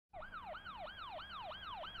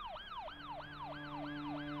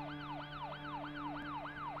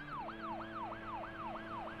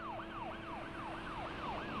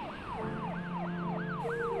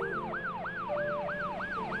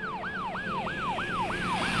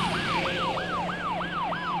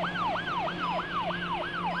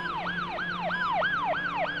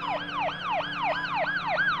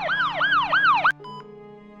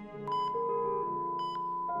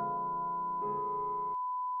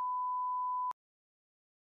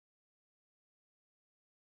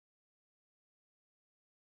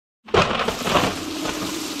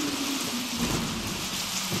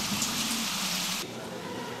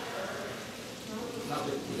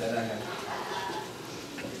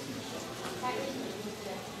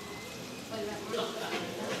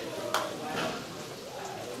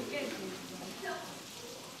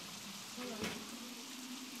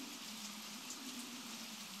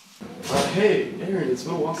Hey, Aaron, it's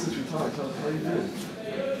been a while since we talked. How you been?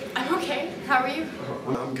 I'm okay. How are you?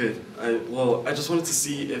 I'm good. I just wanted to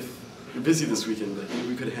see if you're busy this weekend. Like, maybe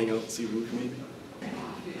we could hang out and see a movie, maybe?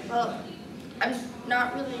 Well, I'm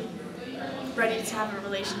not really ready to have a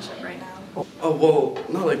relationship right now. Oh, well,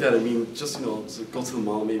 not like that. I mean, just, so go to the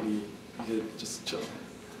mall, maybe. We could just chill.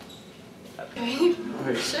 Okay. All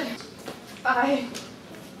right. Sure. Bye.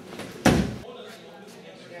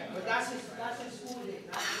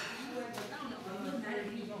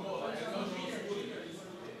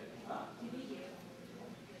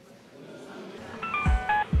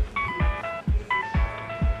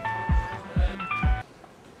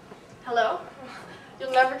 Hello?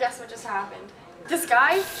 You'll never guess what just happened. This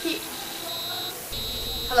guy,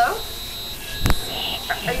 Hello?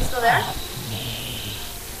 Are you still there?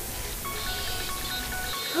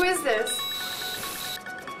 Who is this?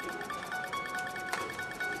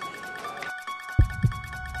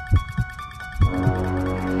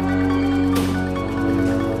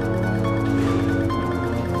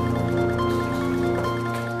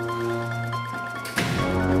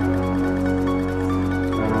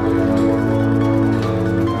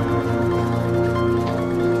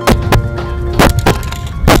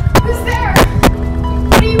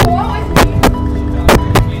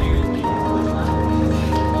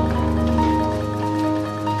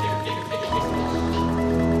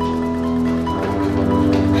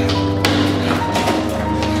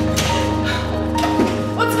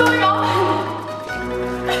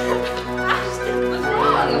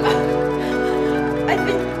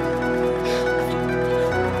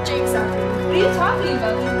 What are you talking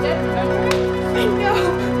about? He's dead, remember? I know.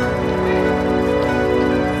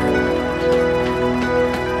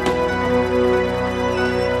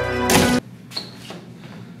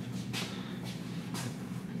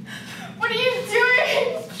 What are you doing?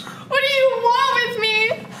 What do you want with me?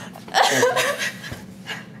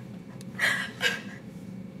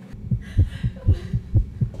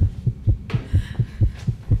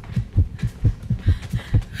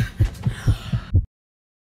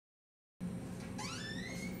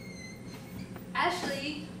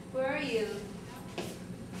 Ashley, where are you?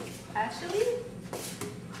 Ashley?